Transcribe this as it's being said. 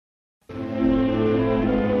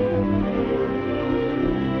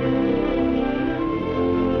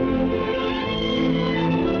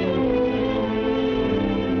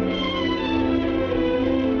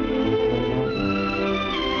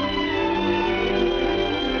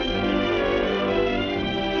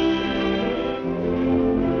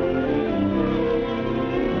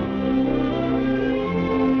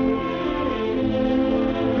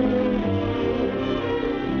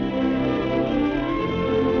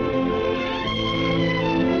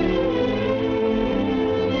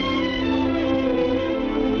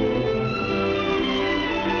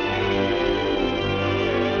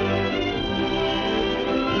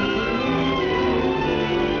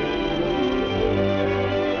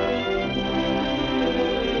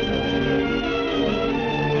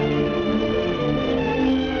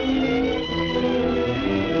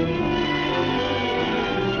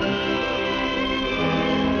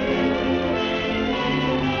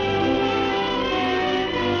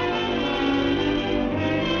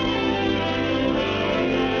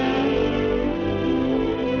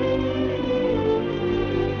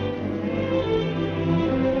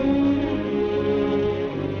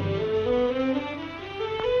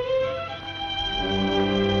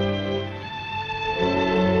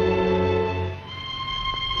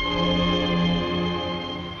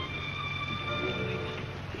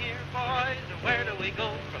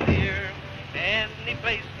any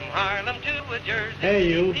place from Harlem to a Jersey. Hey,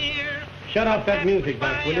 you. Here, shut off that music,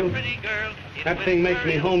 Doc, will you? That thing makes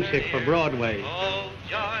me homesick for Broadway. Oh,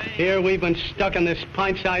 joy. Here, we've been stuck in this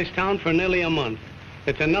pint-sized town for nearly a month.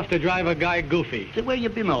 It's enough to drive a guy goofy. So where you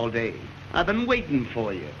been all day? I've been waiting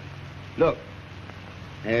for you. Look,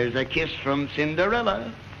 there's a kiss from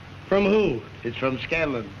Cinderella. From who? It's from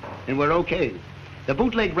Scanlon, and we're okay. The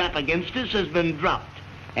bootleg rap against us has been dropped,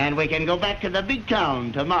 and we can go back to the big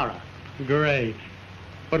town tomorrow. Great.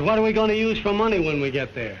 But what are we going to use for money when we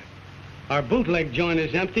get there? Our bootleg joint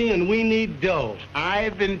is empty, and we need dough.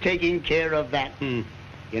 I've been taking care of that. You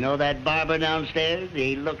know that barber downstairs?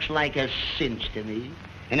 He looks like a cinch to me.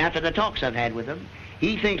 And after the talks I've had with him,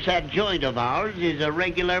 he thinks that joint of ours is a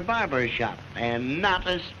regular barber shop and not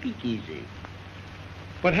a speakeasy.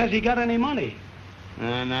 But has he got any money?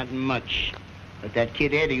 Not much. But that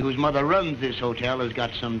kid Eddie, whose mother runs this hotel, has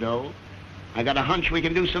got some dough. I got a hunch we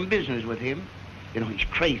can do some business with him. You know, he's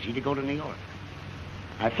crazy to go to New York.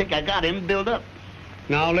 I think I got him built up.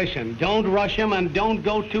 Now listen, don't rush him and don't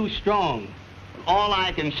go too strong. All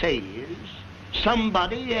I can say is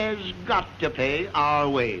somebody has got to pay our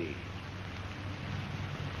way.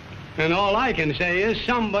 And all I can say is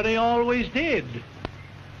somebody always did.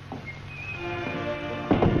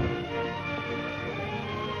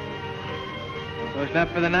 Closed up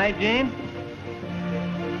for the night, Gene?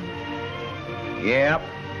 Yep.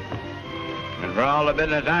 And for all the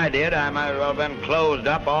business I did, I might as well have been closed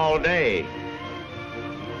up all day.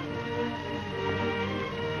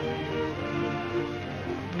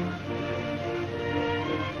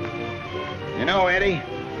 You know, Eddie,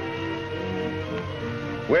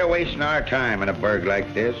 we're wasting our time in a burg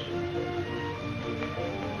like this.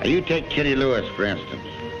 Now, you take Kitty Lewis, for instance.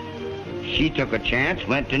 She took a chance,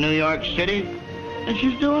 went to New York City, and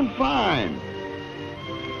she's doing fine.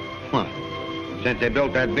 Well, since they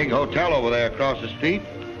built that big hotel over there across the street,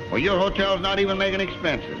 well, your hotel's not even making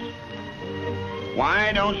expenses.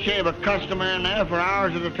 Why don't you have a customer in there for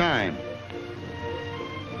hours at a time?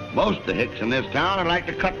 Most of the hicks in this town would like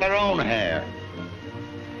to cut their own hair.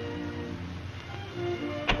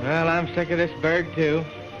 Well, I'm sick of this burg, too.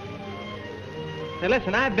 Say,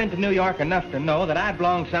 listen, I've been to New York enough to know that I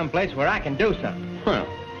belong someplace where I can do something. Well,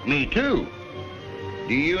 me too.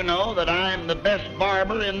 Do you know that I'm the best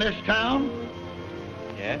barber in this town?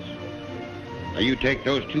 Yes. Now, you take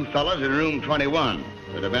those two fellas in room 21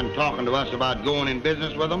 that have been talking to us about going in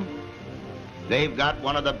business with them. They've got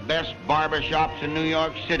one of the best barber shops in New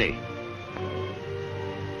York City.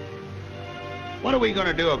 What are we going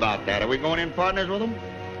to do about that? Are we going in partners with them?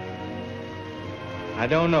 I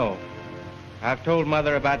don't know. I've told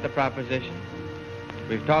Mother about the proposition.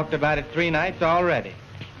 We've talked about it 3 nights already.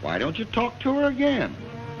 Why don't you talk to her again?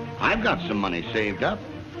 I've got some money saved up.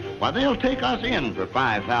 Why, they'll take us in for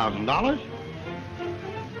 $5,000.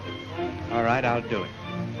 All right, I'll do it.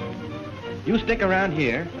 You stick around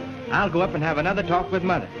here. I'll go up and have another talk with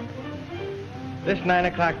Mother. This 9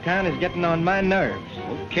 o'clock town is getting on my nerves.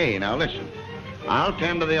 Okay, now listen. I'll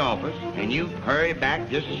tend to the office, and you hurry back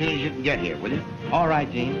just as soon as you can get here, will you? All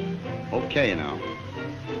right, Gene. Okay, now.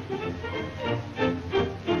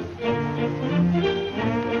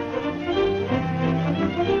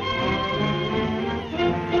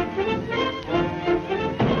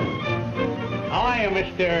 How are you,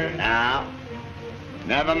 Mr.? Now,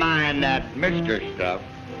 never mind that Mr. stuff.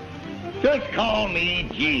 Just call me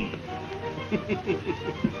Gene.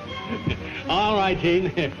 All right,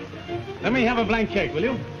 Gene. Let me have a blank check, will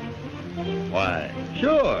you? Why,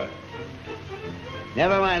 sure.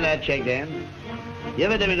 Never mind that check, Dan.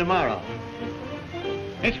 Give it to me tomorrow.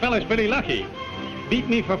 This fella's pretty lucky. Beat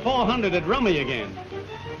me for $400 at rummy again.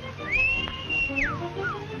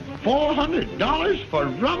 $400 for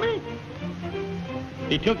rummy?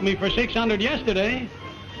 He took me for $600 yesterday.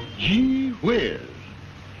 Gee whiz.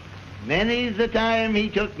 Many's the time he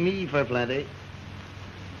took me for plenty.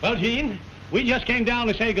 Well, Gene, we just came down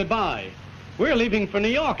to say goodbye. We're leaving for New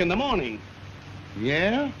York in the morning.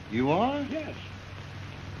 Yeah, you are? Yes.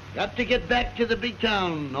 Got to get back to the big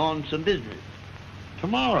town on some business.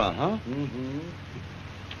 Tomorrow, huh? Mm-hmm.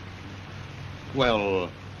 Well,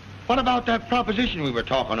 what about that proposition we were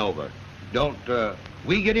talking over? Don't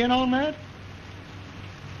we get in on that?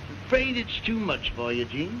 Afraid it's too much for you,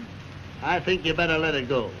 Gene. I think you better let it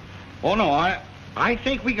go. Oh, no, I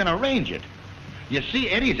think we can arrange it. You see,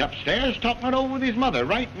 Eddie's upstairs talking it over with his mother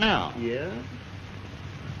right now. Yeah?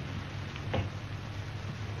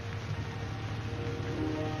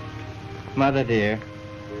 Mother, dear,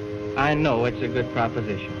 I know it's a good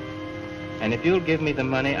proposition. And if you'll give me the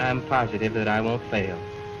money, I'm positive that I won't fail.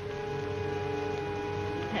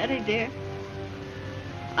 Eddie, dear,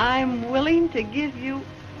 I'm willing to give you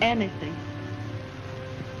anything.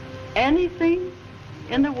 Anything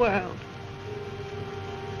in the world.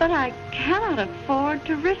 But I cannot afford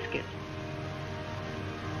to risk it.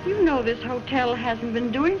 You know this hotel hasn't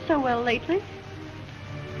been doing so well lately.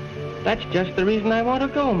 That's just the reason I want to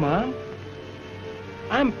go, Mom.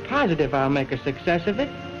 I'm positive I'll make a success of it.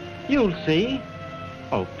 You'll see.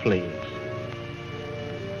 Oh, please.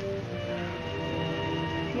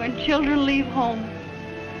 When children leave home,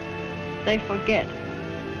 they forget.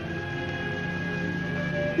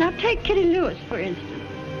 Now take Kitty Lewis, for instance.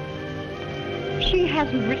 She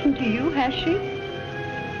hasn't written to you, has she?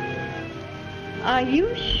 Are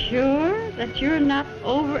you sure that you're not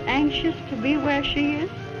over anxious to be where she is?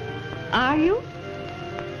 Are you?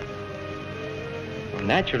 Well,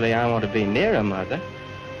 naturally, I want to be near her, Mother.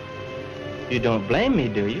 You don't blame me,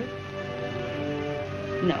 do you?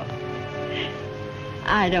 No.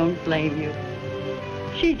 I don't blame you.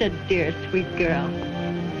 She's a dear, sweet girl.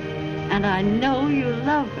 And I know you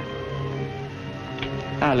love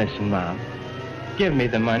her. Now, listen, Mom. Give me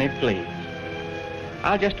the money, please.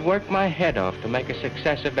 I'll just work my head off to make a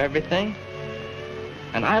success of everything.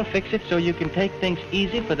 And I'll fix it so you can take things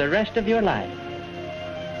easy for the rest of your life.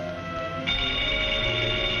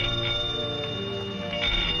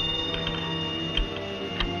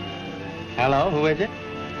 Hello, who is it?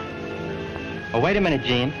 Oh, wait a minute,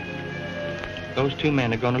 Gene. Those two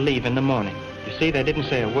men are going to leave in the morning. You see, they didn't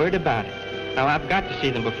say a word about it. Now, I've got to see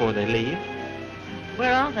them before they leave.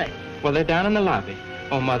 Where are they? Well, they're down in the lobby.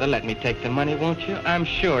 Oh, Mother, let me take the money, won't you? I'm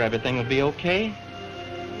sure everything will be okay.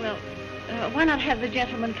 Well, why not have the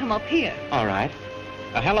gentleman come up here? All right.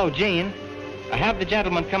 Hello, Gene. Have the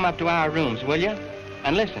gentleman come up to our rooms, will you?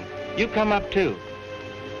 And listen, you come up, too.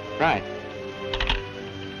 Right.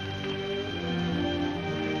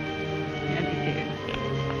 Eddie, dear,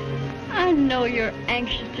 I know you're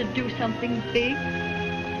anxious to do something big,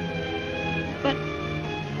 but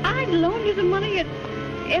I'd loan you the money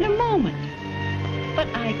in a moment. But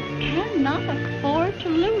I cannot afford to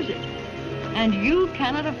lose it. And you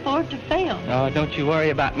cannot afford to fail. Oh, don't you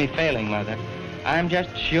worry about me failing, Mother. I'm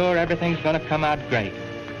just sure everything's going to come out great.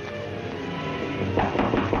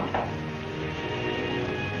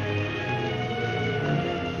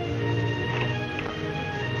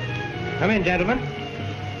 Come in, gentlemen.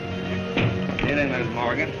 Get in, Miss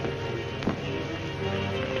Morgan.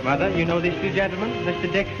 Mother, you know these two gentlemen, Mr.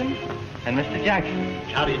 Dickson and Mr. Jackson.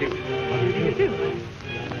 How do you do? What do you do?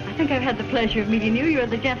 I think I've had the pleasure of meeting you. You're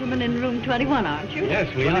the gentleman in room 21, aren't you?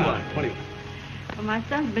 Yes, we are. 21. Well, my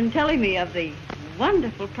son's been telling me of the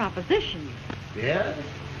wonderful proposition. Yeah?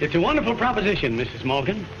 It's a wonderful proposition, Mrs.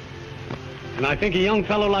 Morgan. And I think a young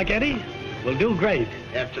fellow like Eddie will do great.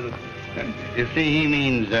 Absolutely. You see, he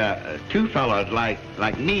means two fellows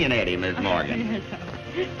like me and Eddie, Miss Morgan.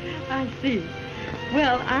 Yes, I see.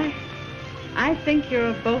 Well, I think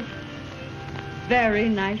you're both very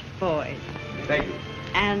nice boys. Thank you.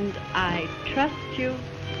 And I trust you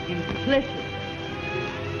implicitly.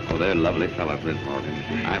 Oh, they're lovely fellows, Miss Morgan.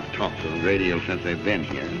 I've talked to them a great deal since they've been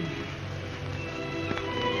here.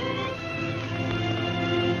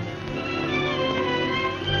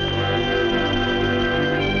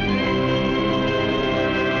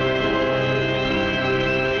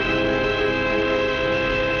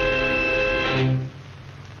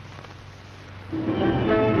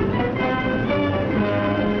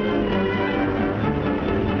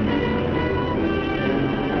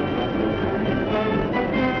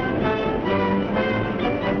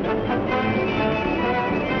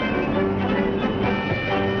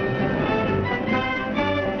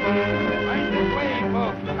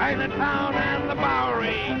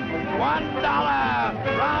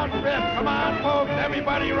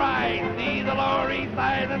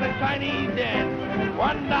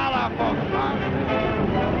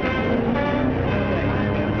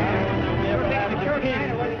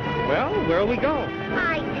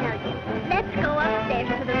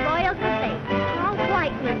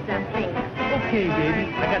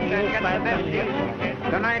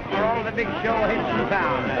 Tonight, for all the big show hits in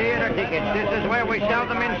town, theater tickets, this is where we sell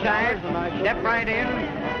them inside. Step right in.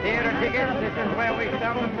 Theater tickets, this is where we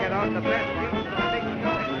sell them. Get out the best views for the big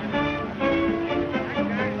show.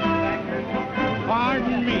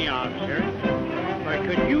 Pardon me, officer, but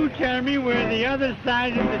could you tell me where the other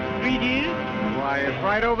side of the street is? Why, it's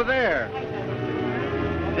right over there.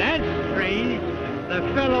 That's strange. The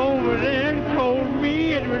fellow over there told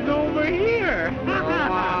me it was over here.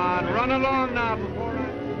 Come on, run along now before I...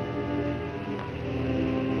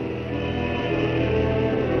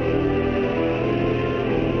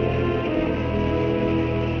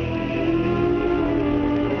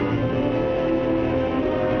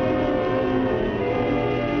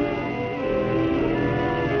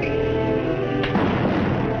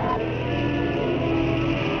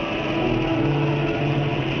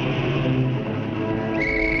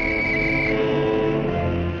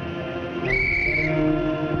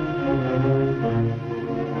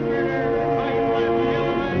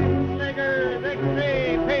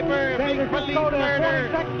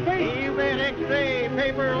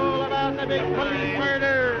 paper all about the big police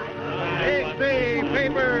murder. XA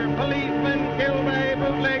paper, policemen killed by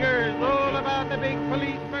bootleggers, all about the big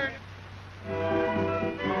police murder.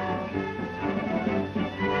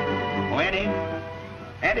 Oh, Eddie.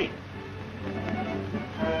 Eddie.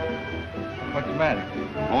 What's the matter?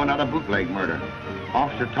 Oh, another bootleg murder.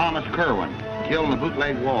 Officer Thomas Kerwin, killed in the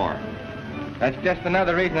bootleg war. That's just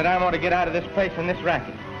another reason that I want to get out of this place and this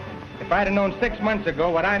racket. If I'd have known 6 months ago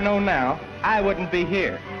what I know now, I wouldn't be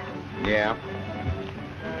here. Yeah.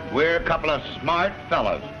 We're a couple of smart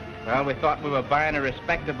fellows. Well, we thought we were buying a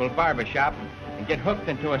respectable barber shop and get hooked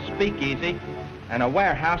into a speakeasy and a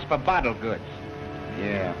warehouse for bottle goods.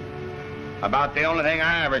 Yeah. About the only thing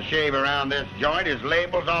I ever shave around this joint is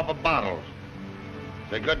labels off of bottles.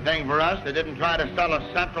 It's a good thing for us they didn't try to sell us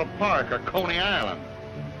Central Park or Coney Island.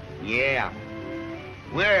 Yeah.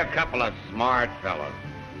 We're a couple of smart fellows.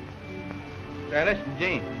 Now, listen,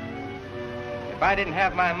 Gene. If I didn't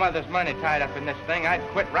have my mother's money tied up in this thing, I'd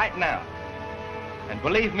quit right now. And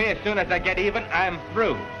believe me, as soon as I get even, I'm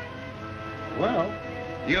through. Well,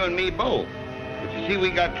 you and me both. But you see,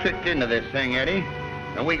 we got tricked into this thing, Eddie,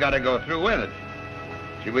 and we got to go through with it.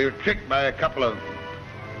 See, we were tricked by a couple of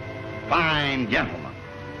fine gentlemen.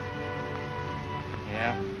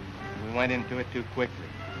 Yeah, we went into it too quickly.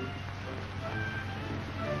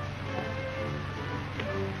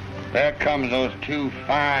 There comes those two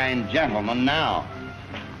fine gentlemen now.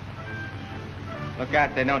 Look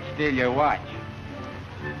out they don't steal your watch.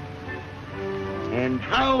 And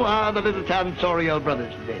how are the little tonsorial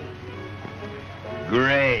brothers today?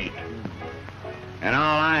 Great. And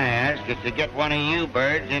all I ask is to get one of you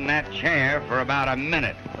birds in that chair for about a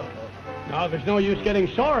minute. Now, there's no use getting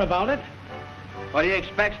sore about it. What do you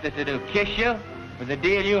expect us to do, kiss you with the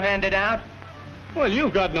deal you handed out? Well,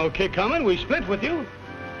 you've got no kick coming. We split with you.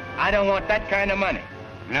 I don't want that kind of money.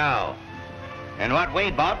 No. And what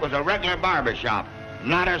we bought was a regular barber shop,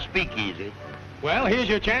 not a speakeasy. Well, here's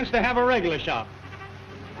your chance to have a regular shop.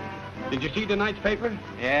 Did you see tonight's paper?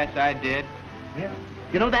 Yes, I did. Yeah.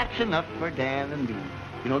 You know, that's enough for Dan and me.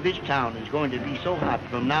 You know, this town is going to be so hot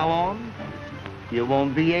from now on, you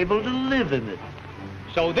won't be able to live in it.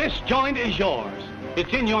 So this joint is yours.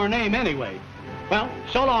 It's in your name anyway. Well,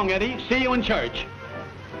 so long, Eddie. See you in church.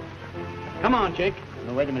 Come on, Jake.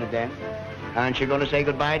 Now, wait a minute, Dan. Aren't you going to say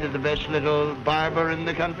goodbye to the best little barber in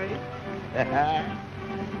the country?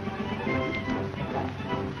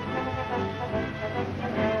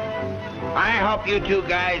 I hope you two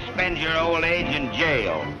guys spend your old age in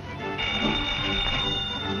jail.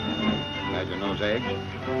 Imagine those eggs.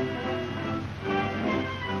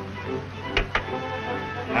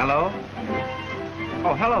 Hello?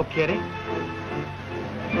 Oh, hello, Kitty.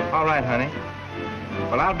 All right, honey.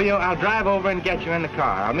 Well, I'll drive over and get you in the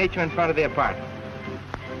car. I'll meet you in front of the apartment.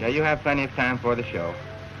 Yeah, you have plenty of time for the show.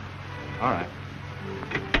 All right.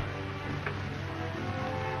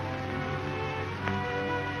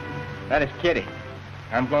 That is Kitty.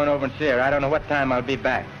 I'm going over and see her. I don't know what time I'll be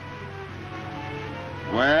back.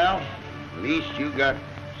 Well, at least you got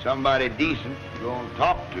somebody decent to go and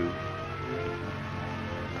talk to.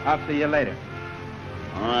 I'll see you later.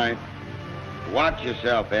 All right. Watch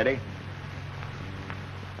yourself, Eddie.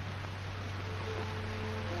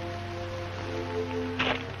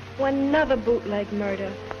 Another bootleg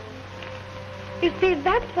murder. You see,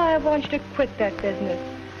 that's why I want you to quit that business.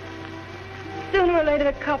 Sooner or later,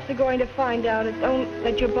 the cops are going to find out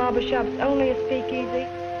that your barber shop's only a speakeasy.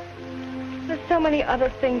 There's so many other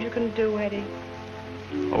things you can do, Eddie.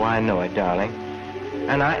 Oh, I know it, darling.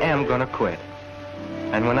 And I am going to quit.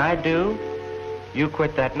 And when I do, you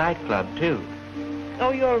quit that nightclub, too.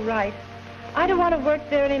 Oh, you're right. I don't want to work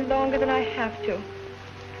there any longer than I have to.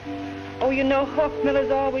 Oh, you know, Hawk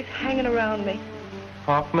Miller's always hanging around me.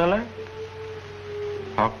 Hawk Miller?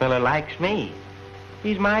 Hawk Miller likes me.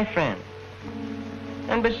 He's my friend.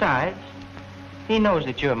 And besides, he knows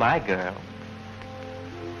that you're my girl.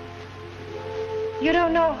 You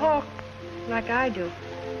don't know Hawk like I do.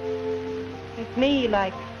 It's me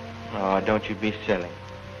like... Oh, don't you be silly.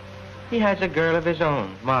 He has a girl of his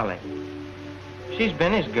own, Molly. She's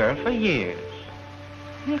been his girl for years.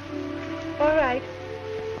 All right.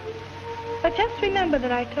 But just remember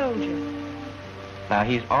that I told you. Now,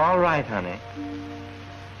 he's all right, honey.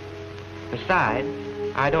 Besides,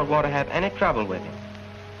 I don't want to have any trouble with him.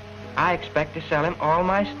 I expect to sell him all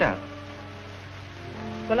my stuff.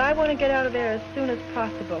 Well, I want to get out of there as soon as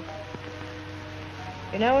possible.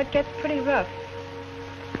 You know, it gets pretty rough.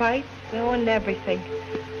 Fights, and everything.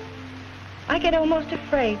 I get almost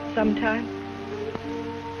afraid sometimes.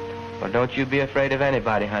 Well, don't you be afraid of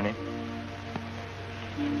anybody, honey.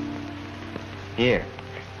 Here.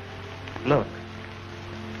 Look.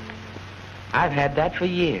 I've had that for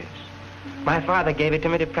years. My father gave it to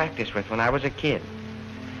me to practice with when I was a kid.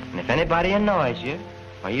 And if anybody annoys you,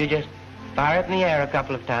 well, you just fire it in the air a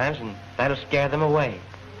couple of times and that'll scare them away.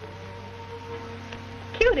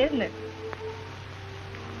 Cute, isn't it?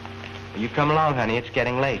 You come along, honey. It's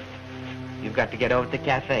getting late. You've got to get over to the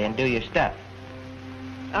cafe and do your stuff.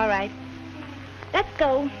 All right. Let's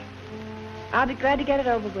go. I'll be glad to get it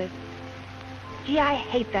over with. Gee, I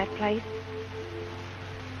hate that place.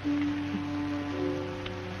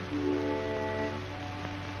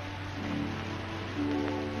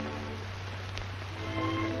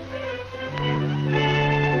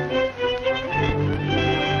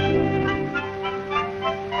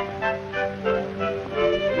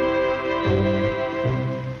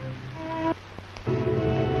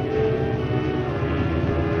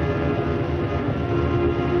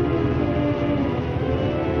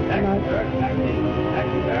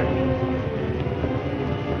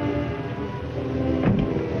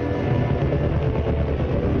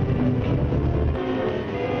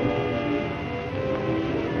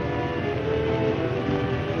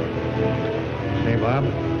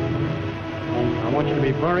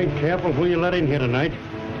 Careful who you let in here tonight.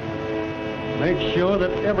 Make sure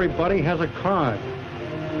that everybody has a card.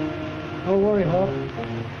 Don't worry, Hawk.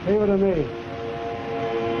 Leave it to me.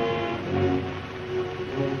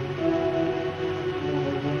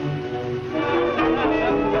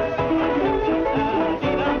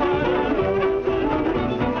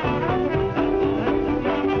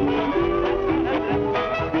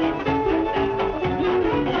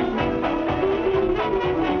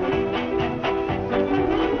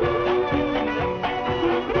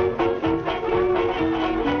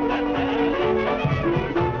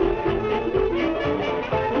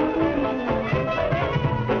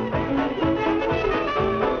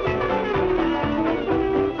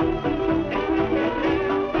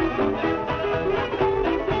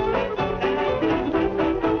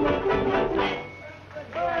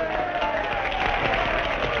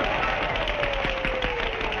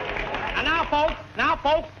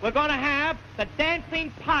 We're going to have the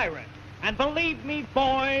Dancing Pirate. And believe me,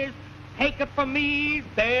 boys, take it from me,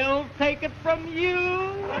 they'll take it from you.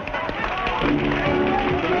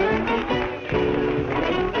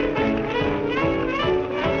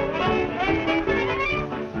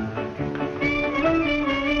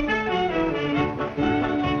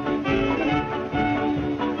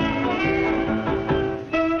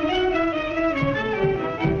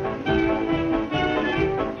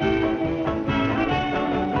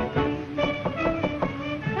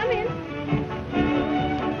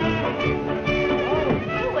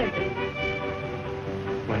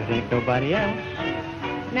 Nobody else.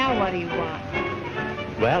 Now what do you want?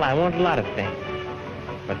 Well, I want a lot of things.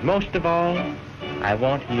 But most of all, I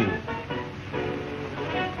want you.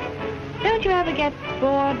 Don't you ever get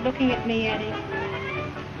bored looking at me, Eddie?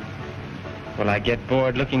 Well, I get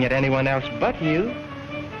bored looking at anyone else but you.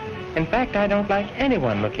 In fact, I don't like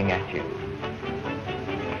anyone looking at you.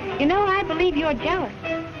 You know, I believe you're jealous.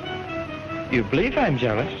 You believe I'm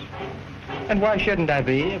jealous? And why shouldn't I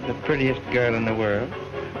be of the prettiest girl in the world?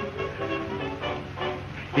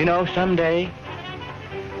 You know, someday,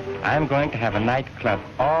 I'm going to have a nightclub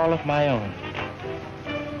all of my own,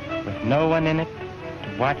 with no one in it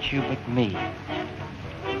to watch you but me.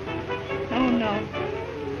 Oh, no.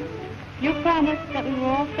 You promised that we were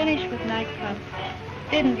all finished with nightclubs,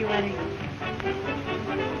 didn't you, Eddie?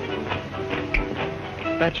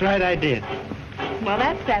 That's right, I did. Well,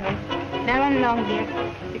 that's settled. Now run along, dear,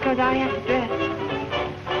 because I have to dress.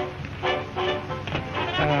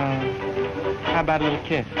 How about a little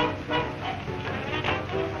kiss?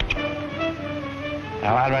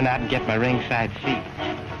 Now, I'll run out and get my ringside seat.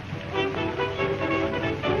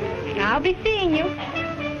 I'll be seeing you.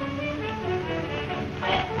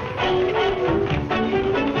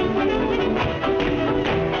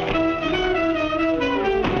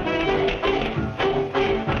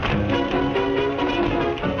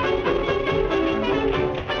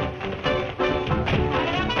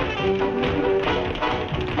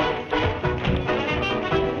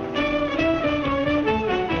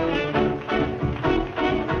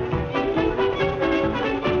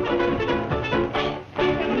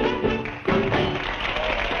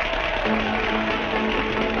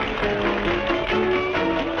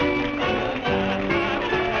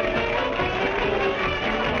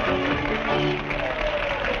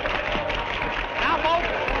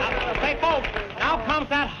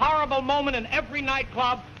 In every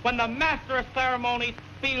nightclub when the master of ceremonies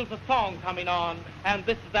feels a song coming on, and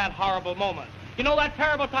this is that horrible moment. You know that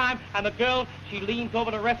terrible time, and the girl, she leans over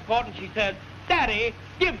the escort and she says, Daddy,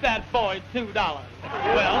 give that boy $2. Well,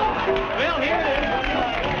 here it is.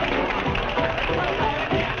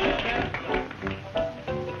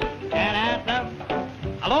 And as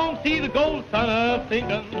I long see the gold sun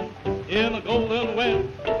a-sinking in the golden west,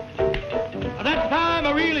 that's the time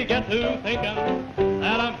I really get to thinking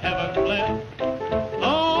that I'm heaven blessed.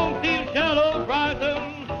 Long see the shadows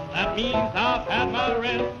rising, that means I've had my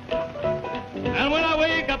rest. And when I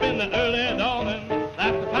wake up in the early dawning,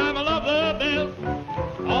 that's the time I love the best.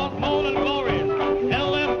 All morning glories,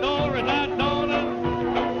 tell them stories at dawning.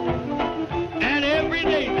 And every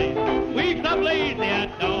daisy weeps up lazy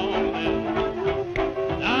at dawning.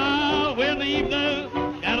 Now when the evening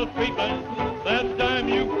shadows creeping, that's time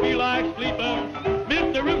you feel like sleeping.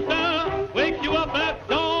 Mr. Rooster wakes you up at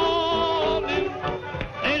dawning.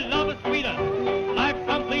 They love it sweeter, life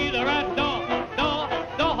completer at dawning.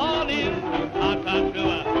 Hot touch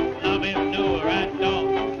love it newer at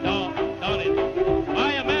dawning.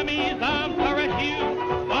 Why, your mammies, I'm caress you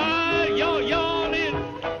while you're yawning.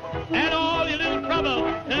 And all your little trouble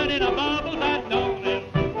turn into bubbles at dawning.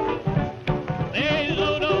 They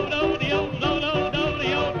lo-do-do-de-o,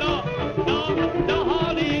 lo-do-do-de-o,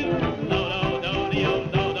 dawning. Lo-do-do-de-o,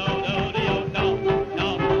 lo-do-do-de-o,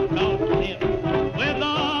 dawning. When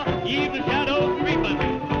the evening shadows creeping,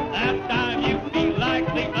 that's time you feel like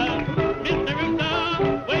sleeping. Mr. Rooster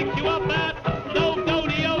wakes you up at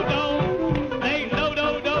lo-do-de-o-do. They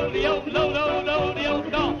lo-do-do-de-o, lo-do-do-de-o,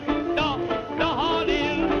 dawning.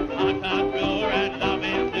 Hot touch pure and love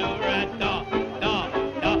is pure at dawning.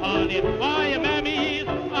 Why, your mammies,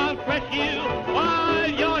 I'll press you while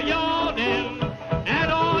you're yawning.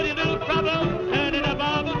 And all your little troubles turn into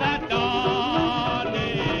bubbles at dawning.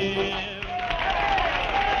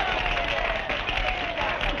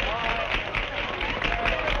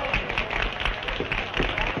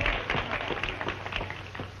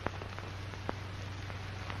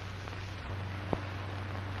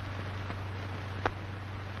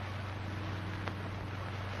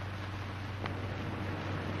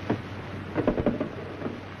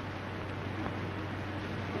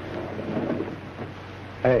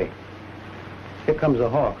 Hey, here comes the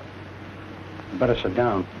hawk. You better sit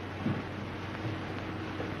down.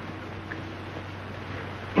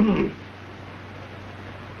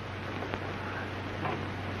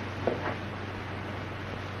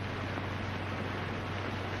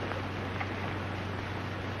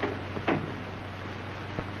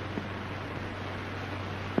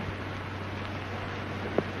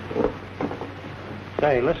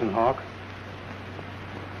 Say, listen, Hawk.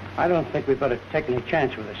 I don't think we better take any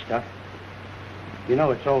chance with this stuff. You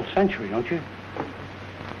know it's old century, don't you?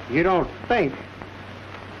 You don't think?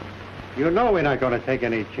 You know we're not going to take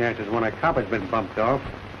any chances when a cop has been bumped off.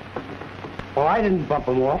 Well, I didn't bump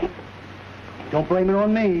him off. Don't blame it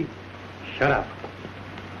on me. Shut up.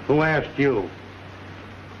 Who asked you?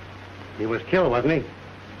 He was killed, wasn't he?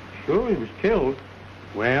 Sure, he was killed.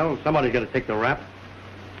 Well, somebody's got to take the rap.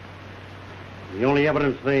 The only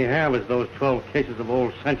evidence they have is those 12 cases of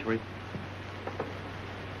old century.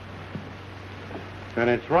 And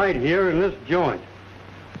it's right here in this joint.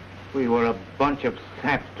 We were a bunch of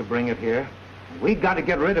saps to bring it here. We got to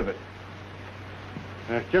get rid of it.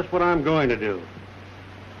 That's just what I'm going to do.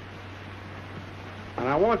 And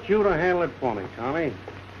I want you to handle it for me, Tommy.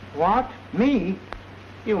 What? Me?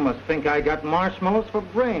 You must think I got marshmallows for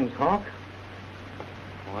brains, Hawk.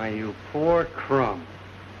 Why, you poor crumb.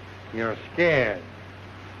 You're scared.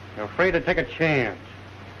 You're afraid to take a chance.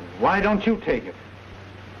 Why don't you take it?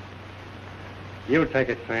 You take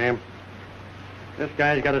it, Sam. This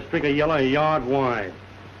guy's got a streak of yellow a yard wide.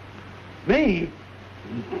 Me?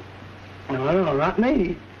 No, not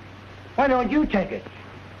me. Why don't you take it?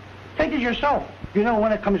 Take it yourself. You know,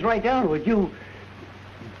 when it comes right down to it, you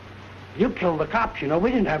killed the cops, you know. We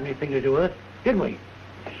didn't have anything to do with it, did we?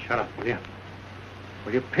 Shut up, will you?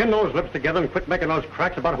 Will you pin those lips together and quit making those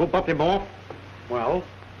cracks about who bumped him off? Well,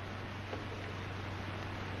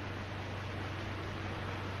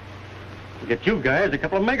 we'll get you guys a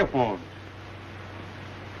couple of megaphones.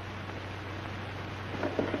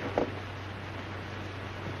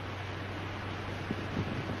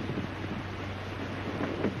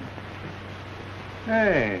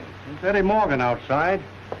 Hey, it's Eddie Morgan outside.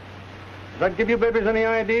 Does that give you babies any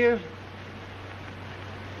ideas?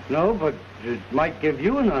 no, but it might give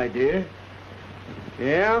you an idea.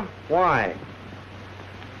 Yeah? Why?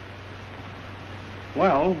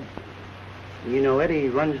 Well, you know, Eddie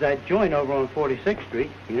runs that joint over on 46th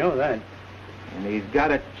Street. You know that. And he's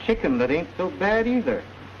got a chicken that ain't so bad either.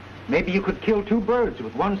 Maybe you could kill 2 birds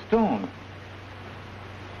with 1 stone.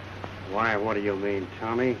 Why, what do you mean,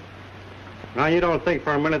 Tommy? Now, you don't think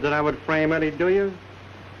for a minute that I would frame Eddie, do you?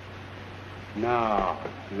 No.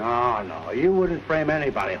 You wouldn't frame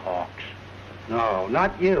anybody, Hawks. No,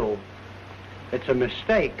 not you. It's a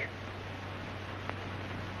mistake.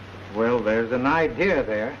 Well, there's an idea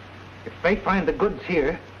there. If they find the goods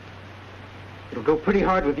here, it'll go pretty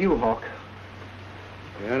hard with you, Hawk.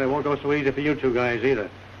 Yeah, it won't go so easy for you two guys either.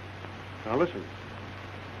 Now, listen.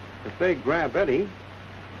 If they grab Eddie,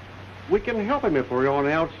 we can help him if we're on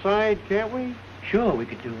the outside, can't we? Sure, we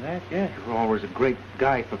could do that, yeah. You're always a great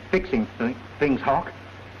guy for fixing things, Hawk.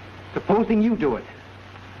 Supposing you do it.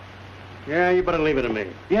 Yeah, you better leave it to me.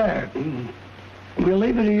 Yeah. We'll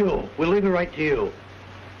leave it to you. We'll leave it right to you.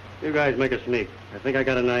 You guys make a sneak. I think I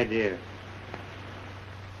got an idea.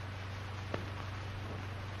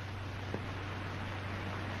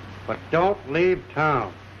 But don't leave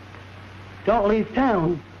town. Don't leave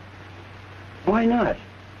town? Why not?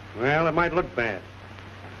 Well, it might look bad.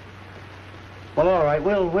 Well, all right.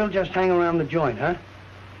 We'll just hang around the joint, huh?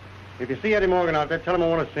 If you see Eddie Morgan out there, tell him I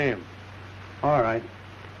want to see him. All right.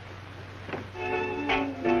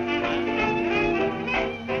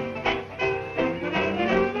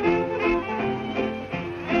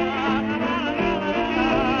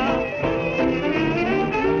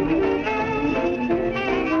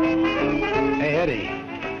 Hey, Eddie.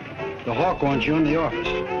 The Hawk wants you in the office.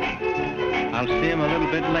 I'll see him a little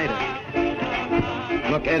bit later.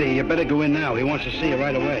 Look, Eddie, you better go in now. He wants to see you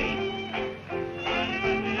right away.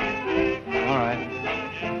 All right.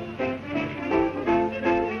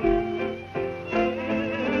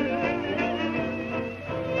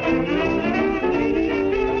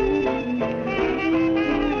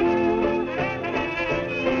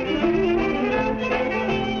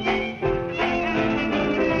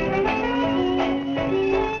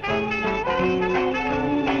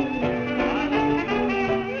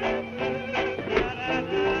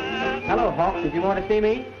 Did you want to see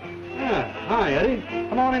me? Yeah. Hi, Eddie.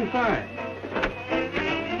 Come on inside.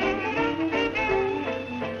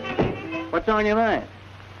 What's on your mind?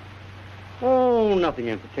 Oh, nothing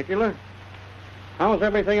in particular. How's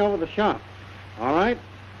everything over the shop? All right?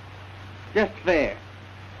 Just fair.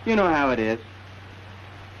 You know how it is.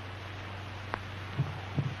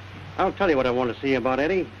 I'll tell you what I want to see about,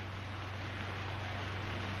 Eddie.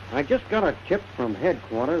 I just got a tip from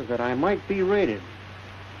headquarters that I might be raided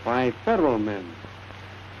by federal men.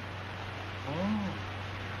 Oh.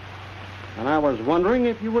 And I was wondering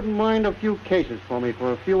if you wouldn't mind a few cases for me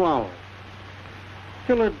for a few hours.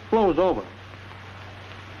 Till it blows over.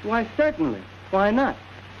 Why, certainly. Why not?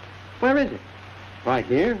 Where is it? Right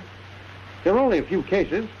here. There are only a few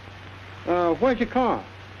cases. Where's your car?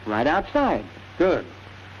 Right outside. Good.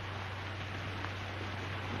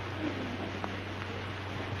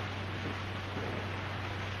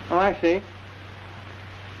 Oh, I see.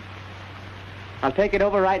 I'll take it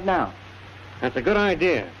over right now. That's a good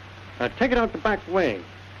idea. Take it out the back way.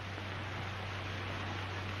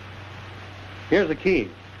 Here's the key.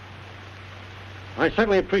 I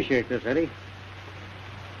certainly appreciate this, Eddie.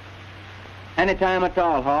 Anytime at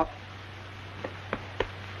all, Hawk.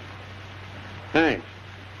 Thanks.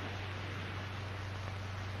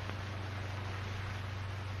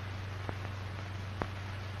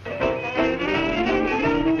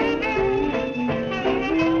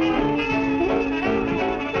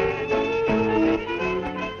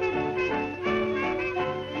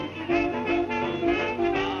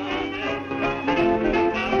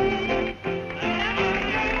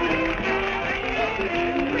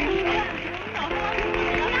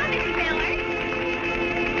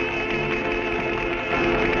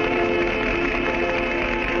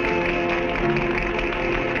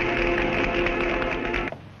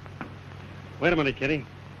 Wait a minute, Kitty.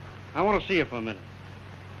 I want to see you for a minute.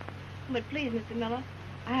 But please, Mr. Miller,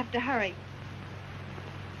 I have to hurry.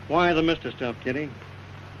 Why the Mr. stuff, Kitty?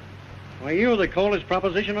 Why, you're the coldest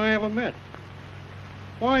proposition I ever met.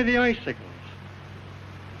 Why the icicles?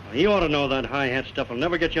 Well, you ought to know that high-hat stuff will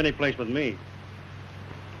never get you any place with me.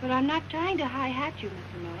 But I'm not trying to high-hat you,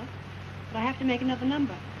 Mr. Miller. But I have to make another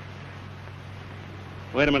number.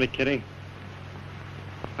 Wait a minute, Kitty.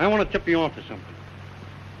 I want to tip you off to something.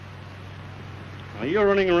 Now, you're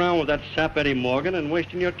running around with that sap Eddie Morgan and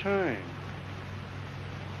wasting your time.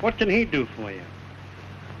 What can he do for you?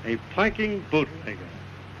 A piking bootlegger.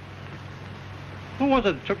 Who was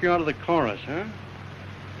it that took you out of the chorus, huh?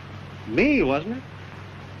 Me, wasn't it?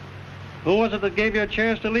 Who was it that gave you a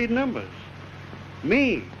chance to lead numbers?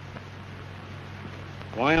 Me.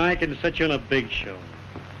 Why, I can set you in a big show.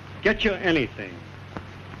 Get you anything.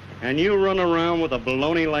 And you run around with a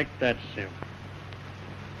baloney like that, Sim.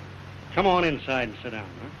 Come on inside and sit down,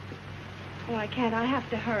 huh? Oh, I can't. I have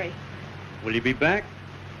to hurry. Will you be back?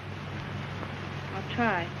 I'll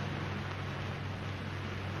try.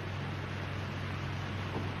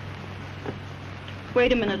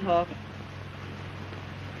 Wait a minute, Hawk.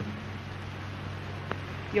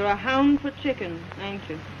 You're a hound for chicken, ain't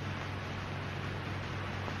you?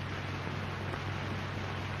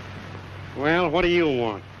 Well, what do you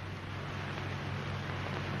want?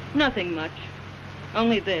 Nothing much.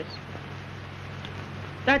 Only this.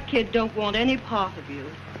 That kid don't want any part of you.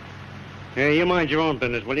 Hey, you mind your own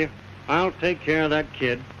business, will you? I'll take care of that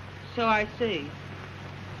kid. So I see.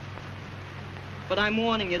 But I'm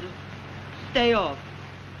warning you to stay off.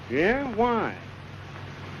 Yeah? Why?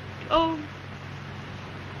 Oh,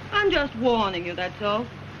 I'm just warning you, that's all.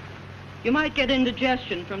 You might get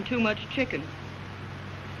indigestion from too much chicken.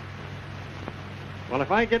 Well,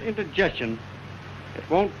 if I get indigestion, it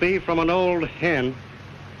won't be from an old hen.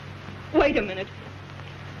 Wait a minute.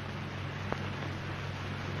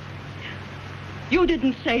 You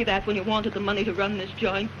didn't say that when you wanted the money to run this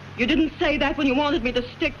joint. You didn't say that when you wanted me to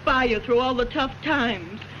stick by you through all the tough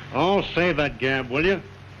times. Oh, save that gab, will you?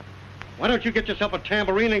 Why don't you get yourself a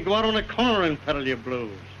tambourine and go out on the corner and peddle your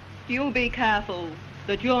blues? You be careful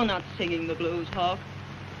that you're not singing the blues, Hawk.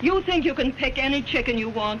 You think you can pick any chicken you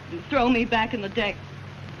want and throw me back in the deck.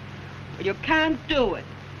 But you can't do it.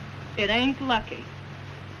 It ain't lucky.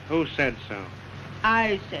 Who said so?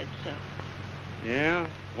 I said so. Yeah?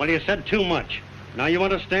 Well, you said too much. Now you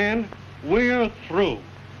understand? We're through.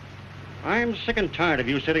 I'm sick and tired of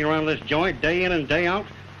you sitting around this joint day in and day out,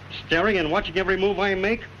 staring and watching every move I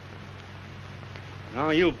make. Now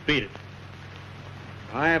you beat it.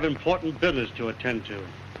 I have important business to attend to.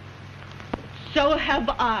 So have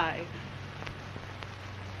I.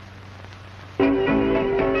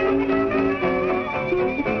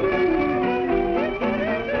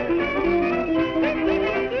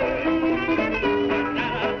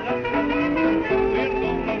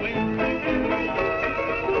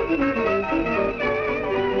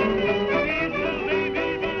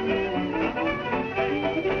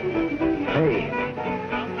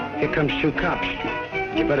 Here comes 2 cops.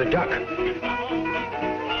 You better duck.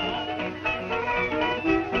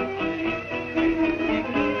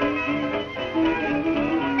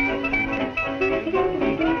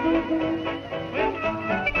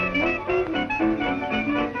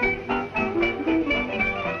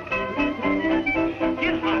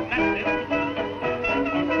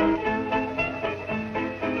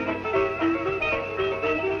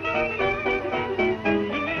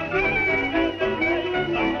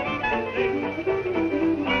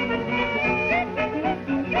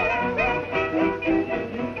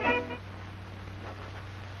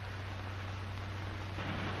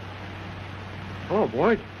 Hello,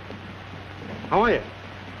 boys. How are you?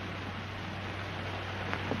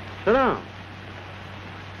 Sit down.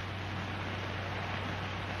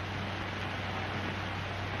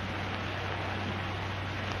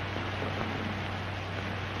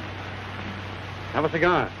 Have a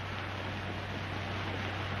cigar.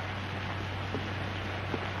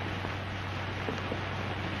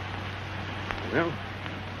 Well,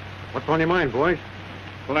 what's on your mind, boys?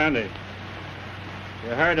 Plenty. You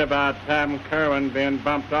heard about Tam Kerwin being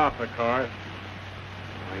bumped off, of course.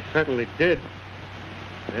 I certainly did.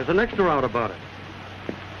 There's an extra out about it.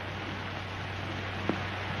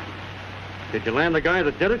 Did you land the guy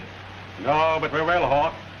that did it? No, but we will,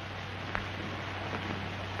 Hawk.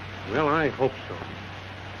 Well, I hope so.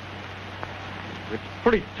 It's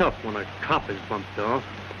pretty tough when a cop is bumped off.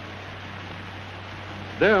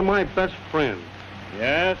 They're my best friends.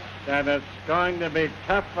 Yes, and it's going to be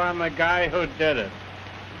tough on the guy who did it.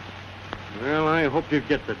 Well, I hope you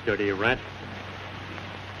get the dirty rat.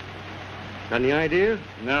 Got any ideas?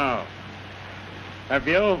 No. Have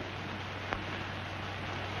you?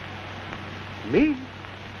 Me?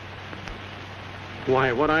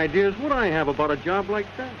 Why, what ideas would I have about a job like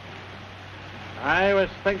that? I was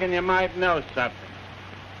thinking you might know something.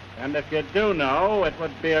 And if you do know, it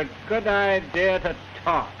would be a good idea to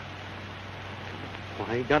talk. Well,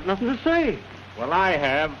 I ain't got nothing to say. Well, I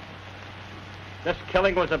have. This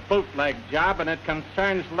killing was a bootleg job, and it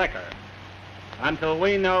concerns liquor. Until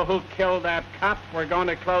we know who killed that cop, we're going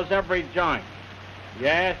to close every joint.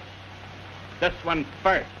 Yes, this one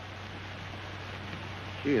first.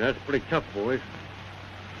 Gee, that's pretty tough, boys.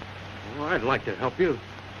 Well, I'd like to help you.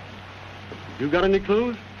 You got any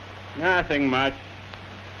clues? Nothing much.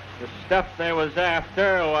 The stuff they was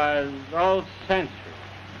after was old Century.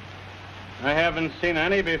 I haven't seen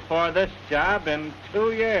any before this job in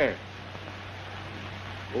 2 years.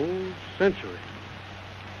 Old Century?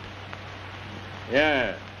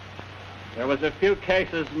 Yeah. There was a few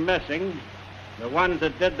cases missing, The ones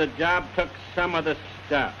that did the job took some of the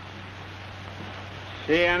stuff.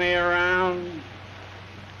 See any around?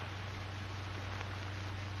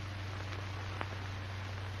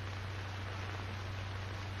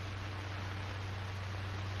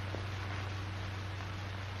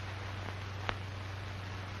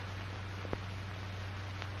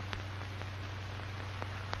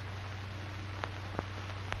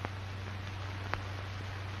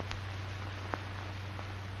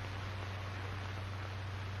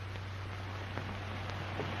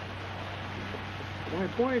 Why,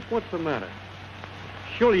 boys, what's the matter?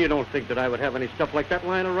 Surely you don't think that I would have any stuff like that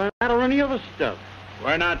lying around, or any other stuff.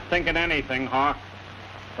 We're not thinking anything, Hawk.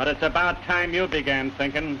 But it's about time you began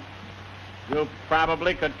thinking. You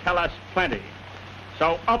probably could tell us plenty.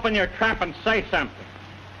 So open your trap and say something.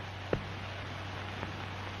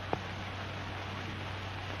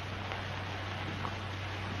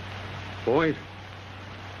 Boys,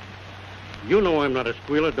 you know I'm not a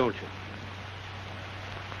squealer, don't you?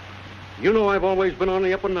 You know I've always been on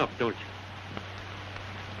the up and up, don't you?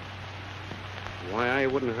 Why, I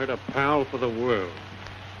wouldn't hurt a pal for the world.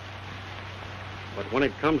 But when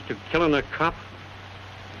it comes to killing a cop,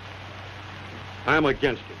 I'm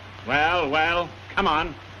against it. Well, come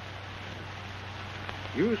on.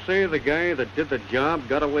 You say the guy that did the job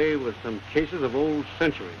got away with some cases of old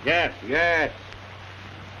century? Yes.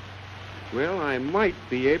 Well, I might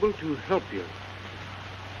be able to help you.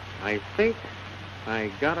 I think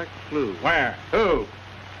I got a clue. Where? Who?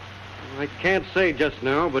 I can't say just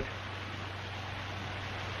now, but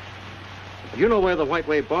you know where the White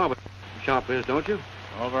Way barber shop is, don't you?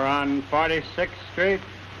 Over on 46th Street?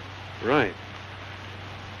 Right.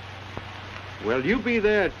 Well, you be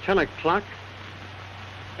there at 10 o'clock,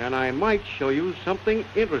 and I might show you something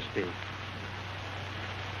interesting.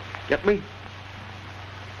 Get me?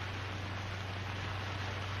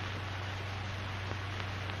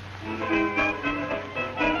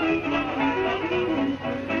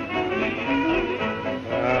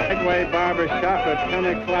 Midway Barber Shop at 10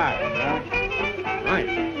 o'clock, huh?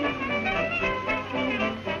 Right.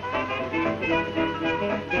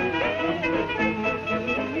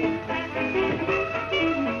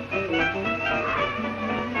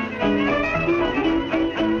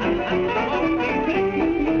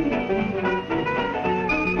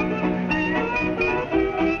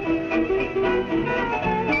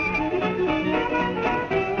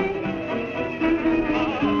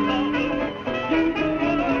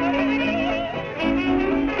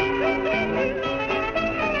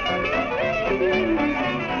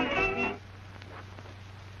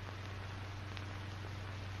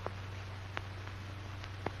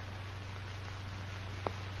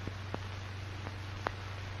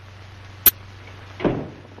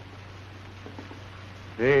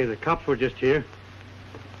 Hey, the cops were just here.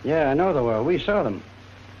 Yeah, I know they were. We saw them.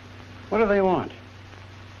 What do they want?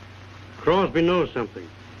 Crosby knows something.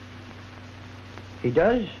 He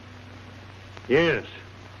does? Yes.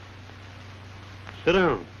 Sit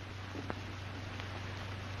down.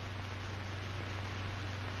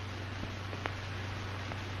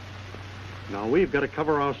 Now, we've got to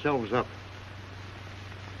cover ourselves up.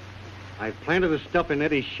 I've planted the stuff in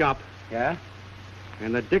Eddie's shop. Yeah?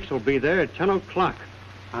 And the Dicks will be there at 10 o'clock.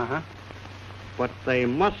 Uh-huh. But they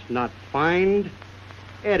must not find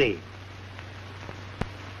Eddie.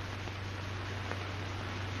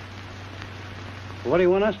 What do you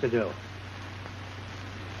want us to do?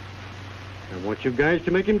 I want you guys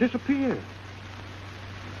to make him disappear.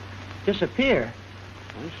 Disappear?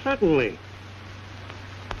 Well, certainly.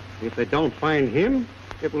 If they don't find him,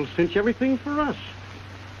 it will cinch everything for us.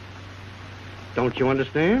 Don't you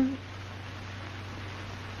understand?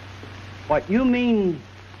 What, you mean...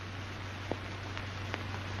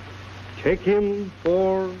 Take him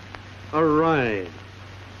for a ride.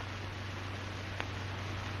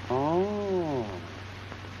 Oh.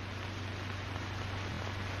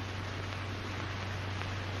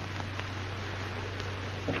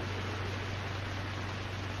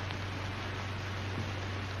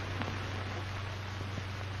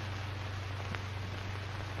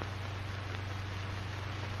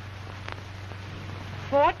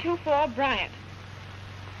 .424 Bryant.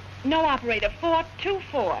 No, operator.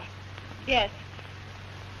 424. Yes.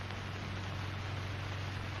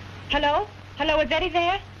 Hello? Hello, is Eddie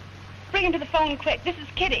there? Bring him to the phone quick. This is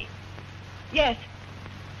Kitty. Yes.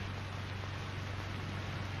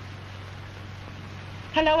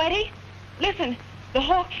 Hello, Eddie? Listen, the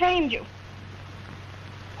hawk framed you.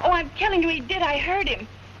 Oh, I'm telling you he did. I heard him.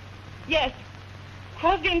 Yes.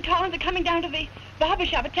 Crosby and Collins are coming down to the barber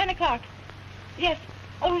shop at 10 o'clock. Yes.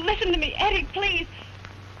 Oh, listen to me, Eddie, please.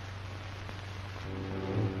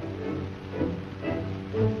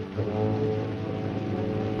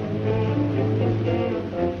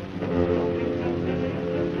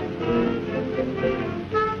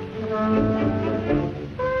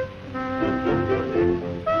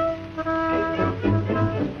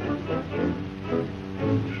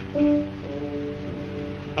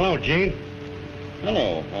 Gene.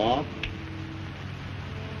 Hello, Hawk.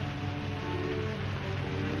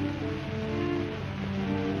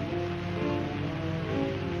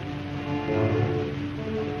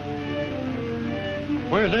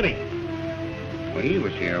 Where's Eddie? Well, he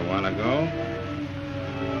was here a while ago.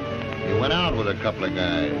 He went out with a couple of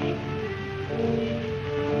guys.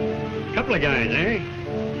 Couple of guys, eh?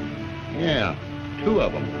 Yeah, 2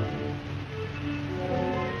 of them.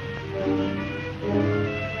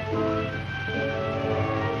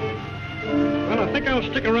 Well, I think I'll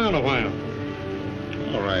stick around a while.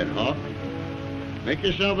 All right, Hawk. Make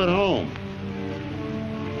yourself at home.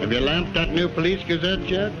 Have you lamped that new police gazette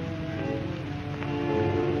yet?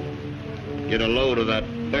 Get a load of that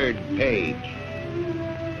 3rd page.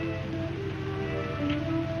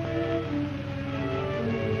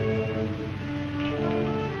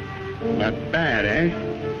 Not bad, eh?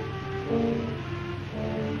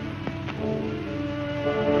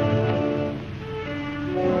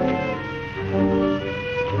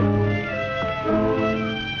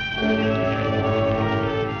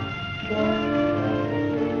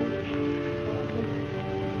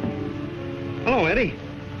 Hello, Eddie.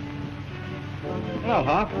 Hello,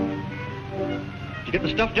 Hawk. Did you get the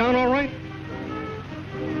stuff down all right?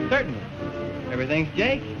 Certainly. Everything's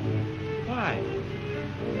Jake? Why?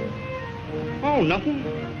 Oh, nothing.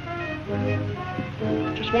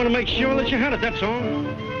 Just want to make sure that you had it, that's all.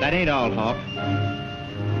 That ain't all, Hawk.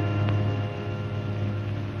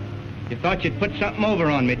 You thought you'd put something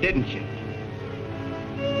over on me, didn't you?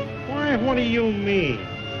 Why, what do you mean?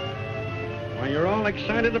 Why, you're all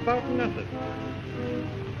excited about nothing.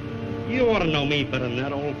 You ought to know me better than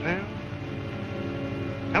that, old pal.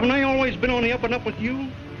 Haven't I always been on the up and up with you?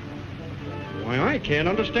 Why, I can't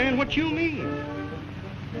understand what you mean.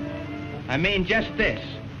 I mean just this.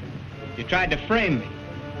 You tried to frame me.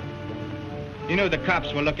 You knew the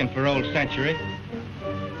cops were looking for Old Century.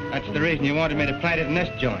 That's the reason you wanted me to plant it in this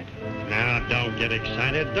joint. Now, don't get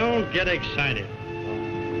excited. Don't get excited.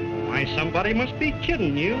 Why, somebody must be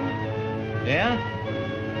kidding you. Yeah?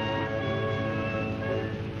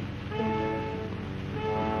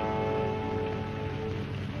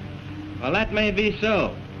 Well, that may be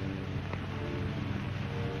so.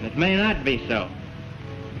 And it may not be so.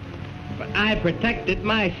 But I protected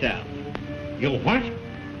myself. You what?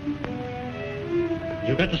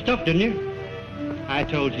 You got the stuff, didn't you? I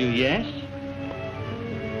told you yes.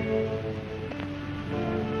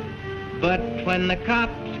 But when the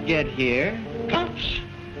cops get here... Cops?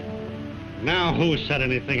 Now, who said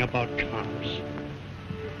anything about cops?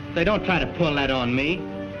 They don't try to pull that on me.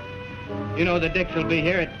 You know the Dicks will be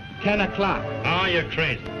here at 10 o'clock. Oh, you're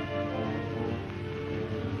crazy.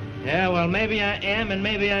 Yeah, well, maybe I am and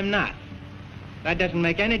maybe I'm not. That doesn't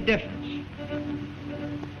make any difference.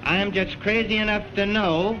 I'm just crazy enough to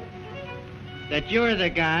know that you're the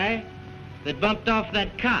guy that bumped off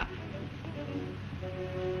that cop.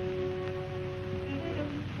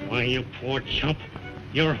 Why, you poor chump,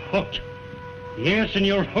 you're hooked. Yes, and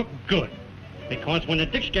you're hooked good. Because when the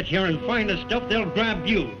Dicks get here and find the stuff, they'll grab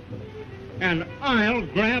you. And I'll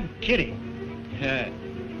grab Kitty.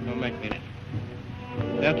 Don't make me that.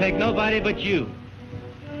 They'll take nobody but you.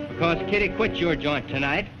 Because Kitty quit your joint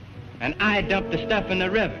tonight, and I dumped the stuff in the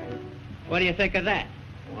river. What do you think of that?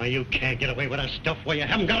 Why, you can't get away with that stuff where you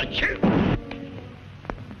haven't got a chance.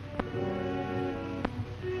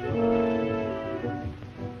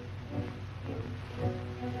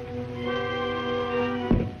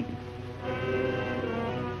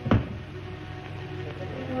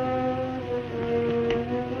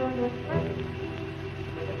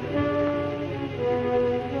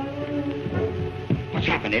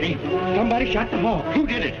 Eddie. Somebody shot the hawk. Who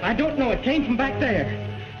did it? I don't know. It came from back there.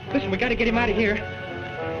 Listen, we got to get him out of here.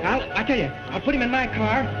 I tell you, I'll put him in my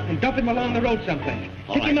car and dump him along the road someplace.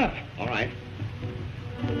 Pick him up. All right.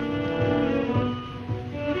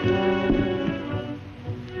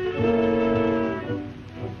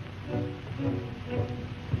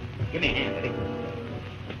 Give me a hand, Eddie.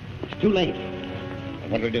 It's too late.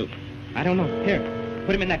 What'll we do? I don't know. Here,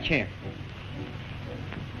 put him in that chair.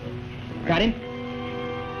 Got him?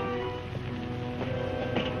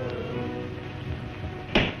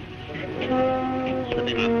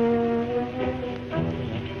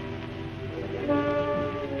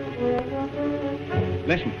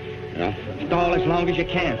 Listen. Yeah? Stall as long as you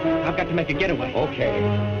can. I've got to make a getaway.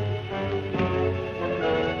 Okay.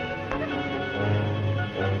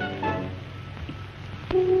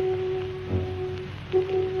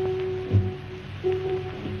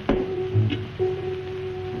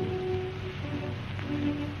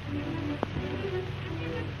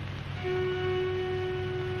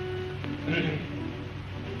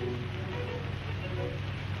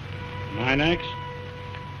 I next?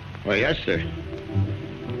 Well, yes, sir.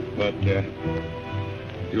 But,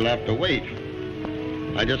 you'll have to wait.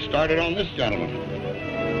 I just started on this gentleman.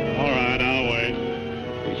 All right, I'll wait.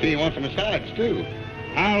 You see, he wants a massage, too.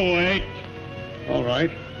 I'll wait. All right.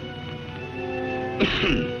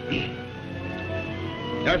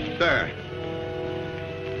 Yes, sir.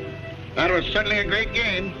 That was certainly a great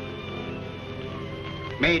game.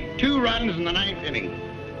 Made 2 runs in the 9th inning.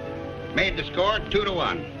 Made the score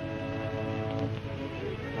 2-1.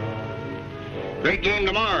 Great game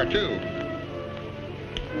tomorrow, too.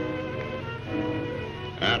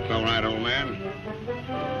 That's all right, old man.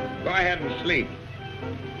 Go ahead and sleep.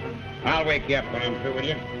 I'll wake you up when I'm through with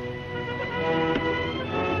you.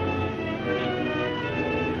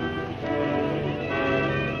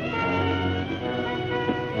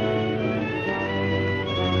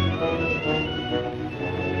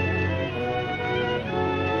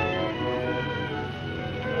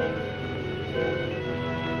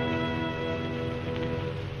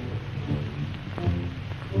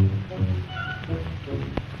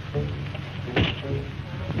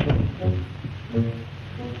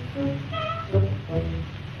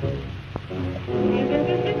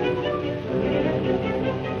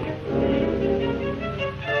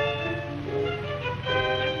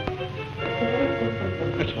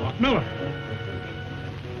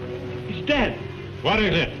 What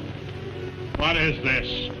is it? What is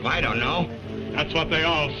this? I don't know. That's what they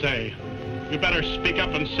all say. You better speak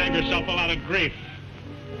up and save yourself a lot of grief.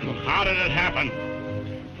 How did it happen?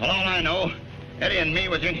 Well, all I know, Eddie and me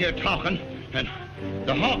was in here talking, and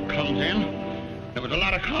the Hawk comes in. There was a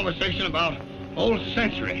lot of conversation about old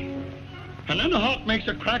Century. And then the Hawk makes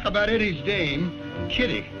a crack about Eddie's dame,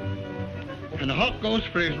 Kitty. And the Hawk goes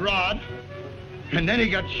for his rod, and then he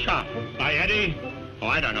got shot. By Eddie? Oh,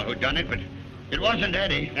 I don't know who done it, but it wasn't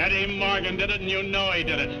Eddie. Eddie Morgan did it, and you know he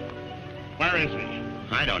did it. Where is he?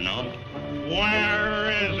 I don't know. Where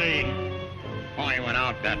is he? Oh, he went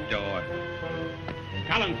out that door.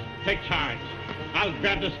 Collins, take charge. I'll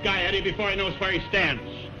grab this guy, Eddie, before he knows where he stands.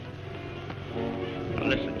 Now,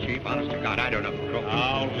 listen, Chief, honest to God, I don't know the crook.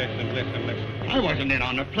 Oh, listen. I wasn't in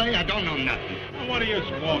on the play. I don't know nothing. Well, what are you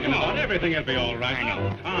squawking about? Everything will be all right. I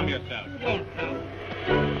know. Calm yourself.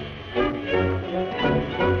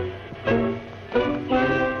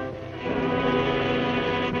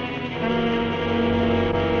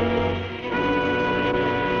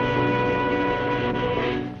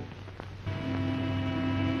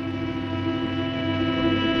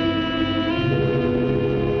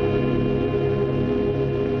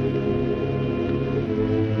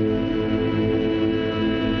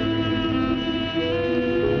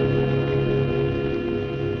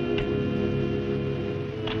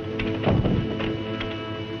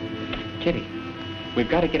 Kitty, we've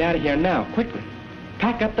got to get out of here now, quickly.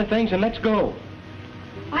 Pack up the things and let's go.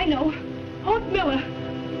 I know. Hawk Miller.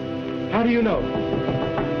 How do you know?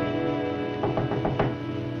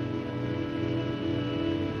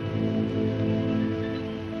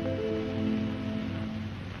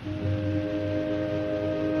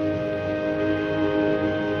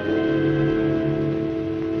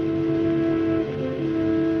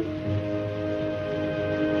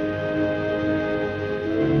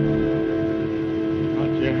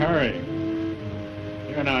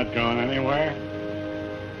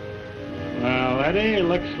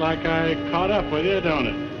 Like I caught up with you, don't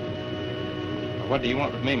it? What do you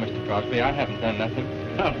want with me, Mr. Crosby? I haven't done nothing.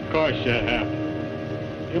 Of course you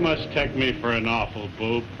haven't. You must take me for an awful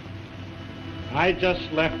boob. I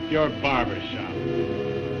just left your barber shop.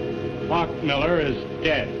 Hawk Miller is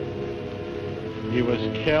dead. He was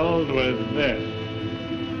killed with this.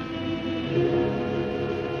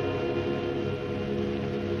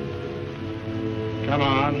 Come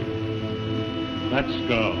on. Let's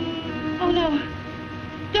go. Oh, no.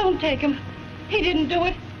 Don't take him. He didn't do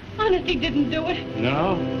it. Honest, he didn't do it.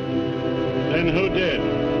 No? Then who did?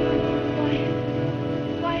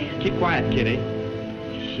 Why? Keep quiet, Kitty.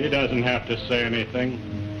 She doesn't have to say anything.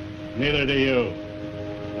 Neither do you.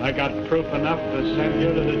 I got proof enough to send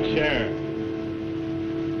you to the chair.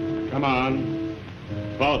 Come on.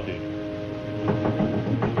 Both of you.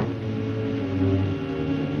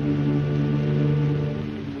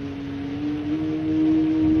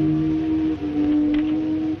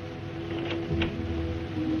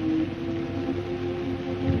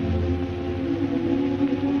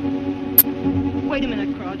 Wait a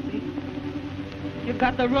minute, Crosby. You've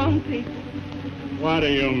got the wrong people. What do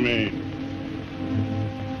you mean?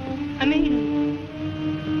 I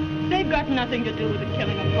mean, they've got nothing to do with the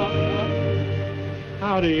killing of Hawk Miller.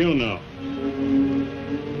 How do you know?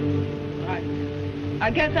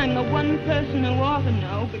 I guess I'm the one person who ought to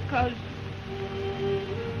know because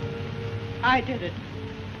I did it.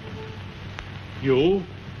 You?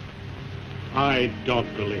 I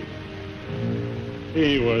don't believe it.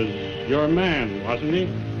 He was your man, wasn't he?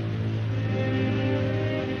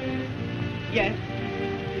 Yes.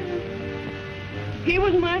 He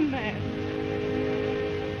was my man.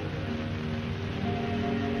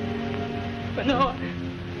 But no,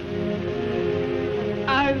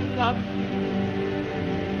 I loved him.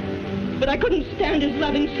 But I couldn't stand his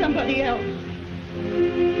loving somebody else.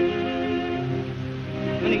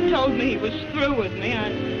 When he told me he was through with me,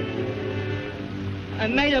 I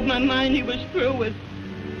made up my mind he was through with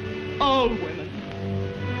all women.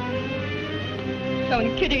 So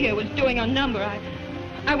when Kitty here was doing a number,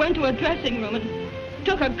 I went to a dressing room and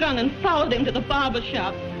took a gun and followed him to the barber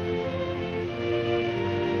shop.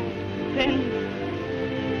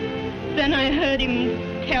 Then I heard him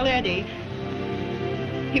tell Eddie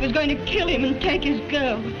he was going to kill him and take his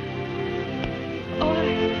girl. Oh,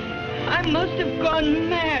 I must have gone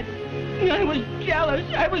mad. I was jealous.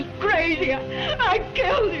 I was crazy. I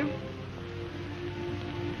killed him.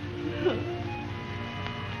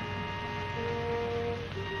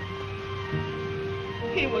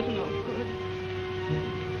 He was no good.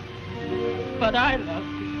 But I loved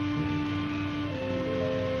him.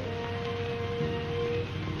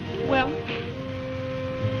 Well,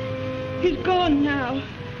 he's gone now.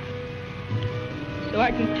 So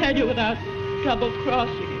I can tell you without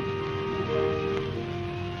double-crossing him.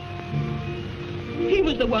 He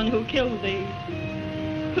was the one who killed the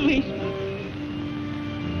policeman,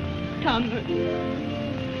 Tom Murphy.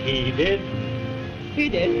 He did? He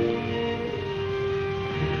did.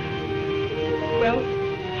 Well,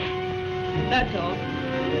 that's all.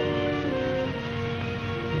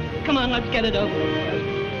 Come on, let's get it over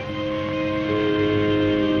with.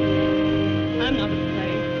 I'm not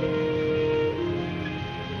afraid.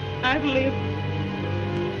 I've lived,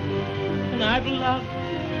 and I've loved,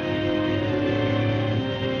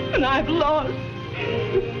 and I've lost.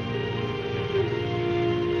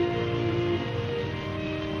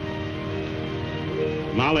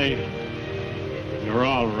 Molly, you're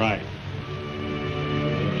all right.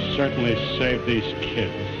 You've certainly saved these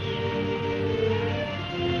kids.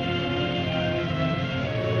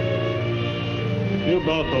 You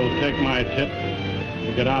both will take my tip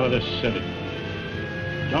and get out of this city.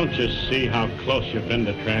 Don't you see how close you've been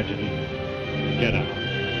to tragedy? Get out.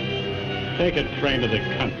 Take a train to the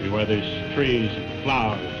country where there's trees and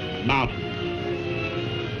flowers and mountains.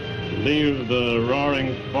 Leave the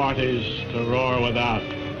roaring 40s to roar without.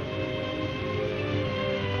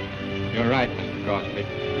 You're right, Mr. Crosby.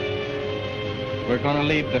 We're going to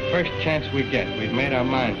leave the first chance we get. We've made our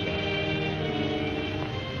minds up.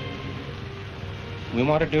 We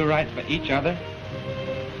want to do right for each other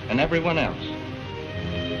and everyone else.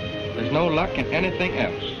 There's no luck in anything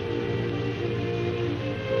else.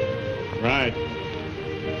 Right.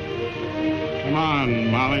 Come on,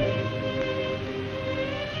 Molly.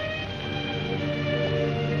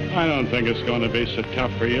 I don't think it's going to be so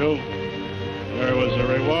tough for you. There was a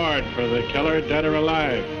reward for the killer, dead or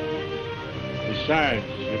alive. Besides,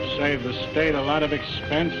 you've saved the state a lot of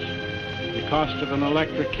expense, the cost of an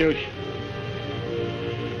electrocution.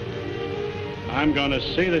 I'm going to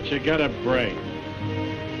see that you get a break.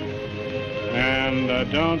 And I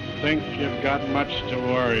don't think you've got much to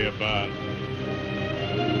worry about.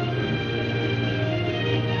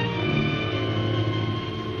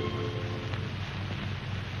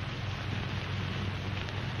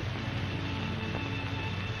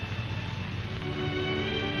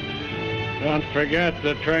 Don't forget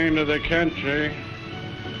the train to the country.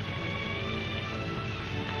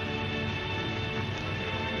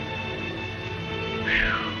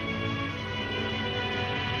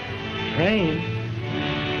 Train?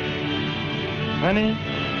 Honey,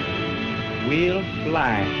 we'll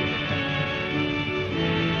fly.